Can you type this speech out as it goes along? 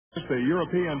The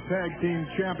European Tag Team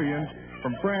Champions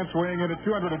from France, weighing in at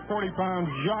 240 pounds,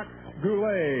 Jacques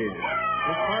Goulet.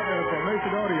 His partner from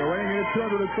Macedonia, weighing in at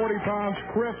 240 pounds,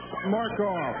 Chris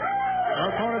Markoff.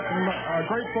 Our opponent from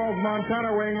Great Falls,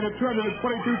 Montana, weighing in at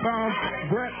 222 pounds,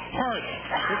 Bret, Hart.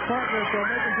 His partner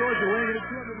from Macon, Georgia, weighing in at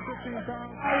 215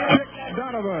 pounds,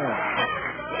 Donovan.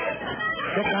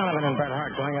 Dick Donovan and Bret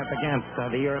Hart going up against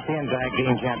the European Tag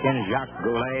Team Champions, Jacques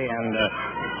Goulet and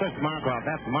Chris Markoff.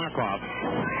 That's Markoff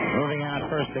moving out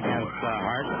first against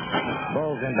Hart.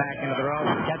 Bowls him back into the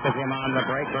ropes, catches him on the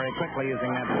break very quickly using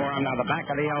that forearm. Now the back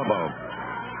of the elbow.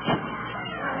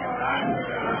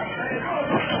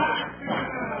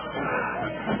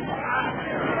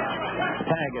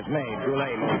 Tag is made.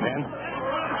 Goulet moves in.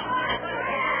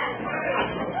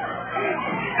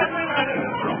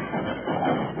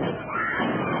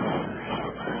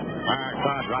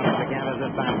 Hart drops the canvas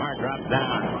this time. Hart drops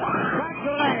down. Jacques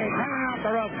Goulet coming off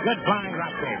the ropes. Good flying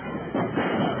drop kick.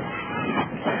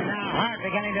 And now Hart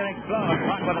beginning to explode.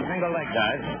 Caught with a single leg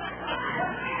dive.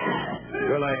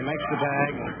 Goulet makes the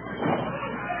tag.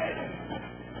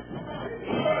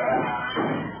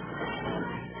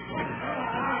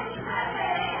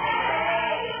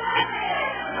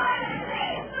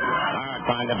 Hart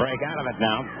trying to break out of it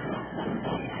now.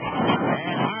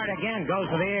 And Hart again goes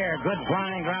to the air. Good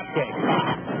flying drop kick.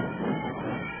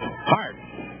 Hart,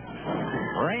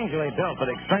 rangely built but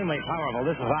extremely powerful.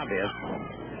 This is obvious.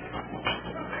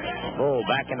 Oh,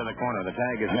 back into the corner. The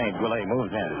tag is made. Goulet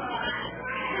moves in.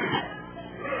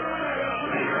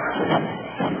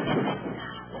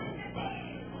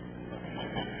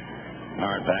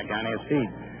 Hart back on his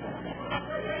feet.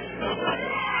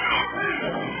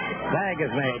 Tag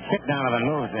is made. Chick Donovan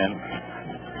moves in.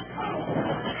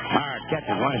 Hart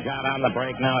catches one shot on the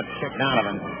break. Now it's Chick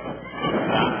Donovan.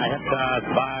 Hit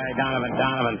by Donovan.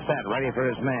 Donovan set, ready for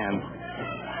his man.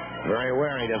 Very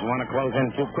wary. Doesn't want to close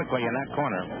in too quickly in that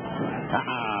corner.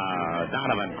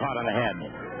 Donovan caught on the head.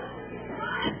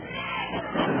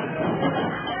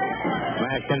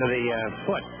 Smashed into the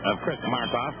foot of Chris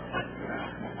Markoff.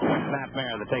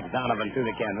 Snapmare that takes Donovan to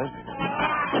the canvas.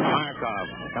 Markoff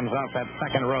comes off that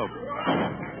second rope.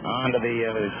 Onto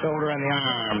the shoulder and the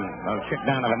arm of Chick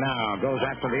Donovan now. Goes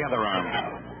after the other arm.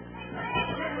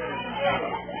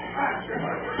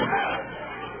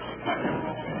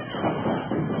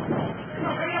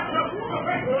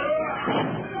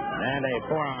 And a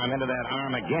forearm into that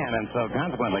arm again. And so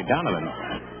consequently Donovan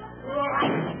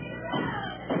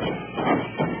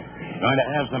going to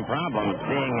have some problems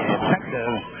being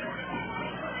effective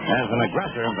as an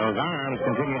aggressor. Those arms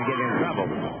continue to give him trouble.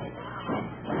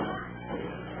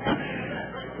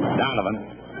 Donovan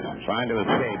trying to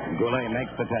escape. Goulet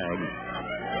makes the tag.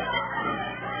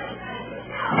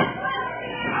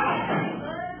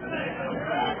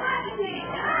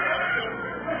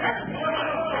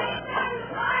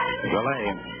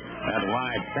 Goulet, that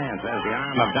wide stance as the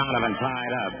arm of Donovan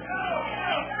tied up.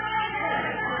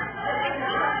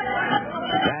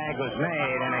 Tag was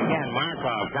made, and again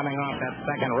Markoff coming off that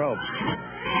second rope.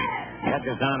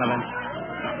 Catches Donovan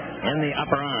in the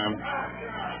upper arm.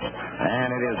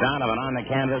 And it is Donovan on the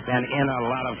canvas and in a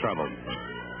lot of trouble.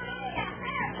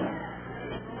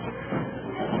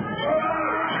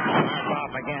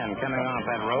 Markoff again coming off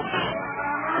that rope.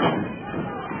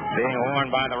 Being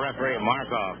warned by the referee,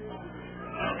 Markoff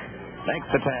takes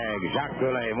the tag. Jacques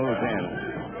Goulet moves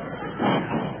in.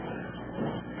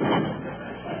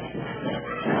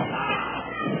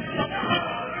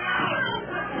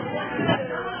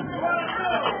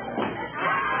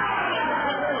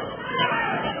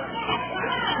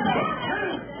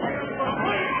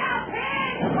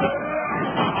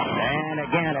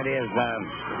 It is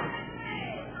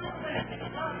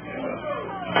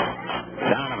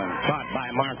Donovan caught by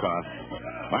Markoff.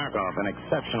 Markoff, an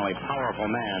exceptionally powerful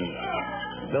man,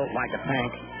 built like a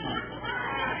tank.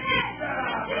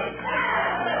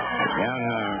 Young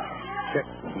Chick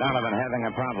Donovan having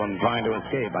a problem trying to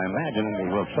escape. I imagine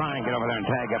he will try and get over there and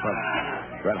tag up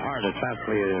Bret Hart as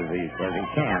fastly as he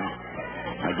can.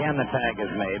 Again, the tag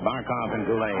is made. Markoff and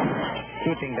Goulet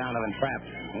keeping Donovan trapped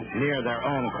near their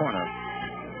own corner.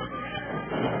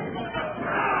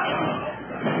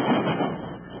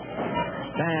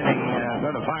 Standing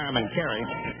sort of fireman carry.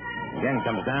 Again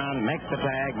comes down, makes the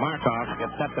tag. Markoff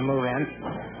gets set to move in.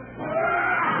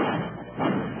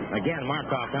 Again,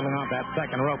 Markoff coming off that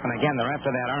second rope, and again they're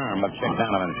after that arm of Chick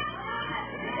Donovan.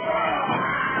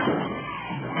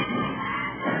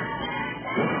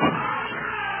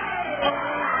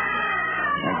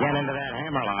 Again into that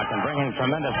hammerlock and bringing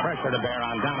tremendous pressure to bear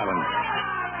on Donovan.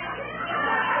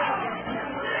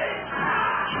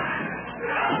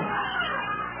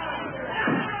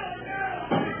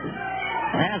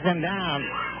 Has him down.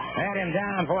 Had him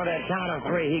down for that count of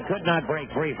 3. He could not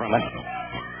break free from it.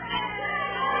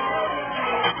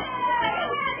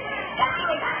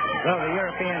 So the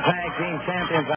European Tag Team Champions